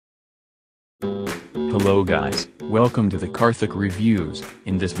Hello guys, welcome to the Karthik Reviews.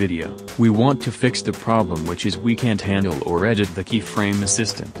 In this video, we want to fix the problem which is we can't handle or edit the Keyframe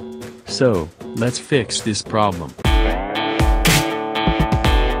assistant. So, let's fix this problem.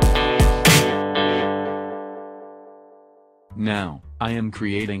 Now, I am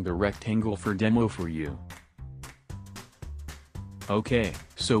creating the rectangle for demo for you. Okay,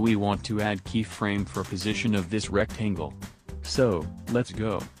 so we want to add keyframe for position of this rectangle. So, let's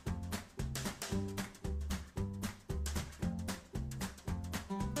go.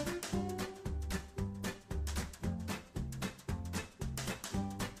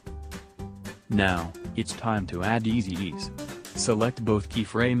 Now, it's time to add easy ease. Select both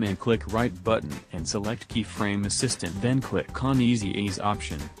keyframe and click right button and select keyframe assistant, then click on easy ease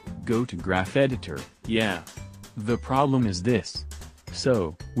option. Go to graph editor. Yeah. The problem is this.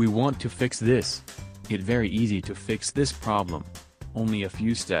 So, we want to fix this. It's very easy to fix this problem. Only a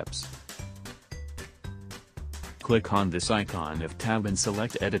few steps. Click on this icon of tab and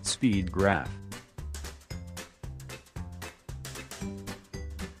select edit speed graph.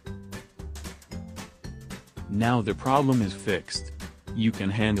 Now the problem is fixed. You can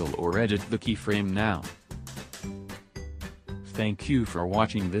handle or edit the keyframe now. Thank you for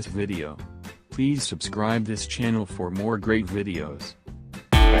watching this video. Please subscribe this channel for more great videos.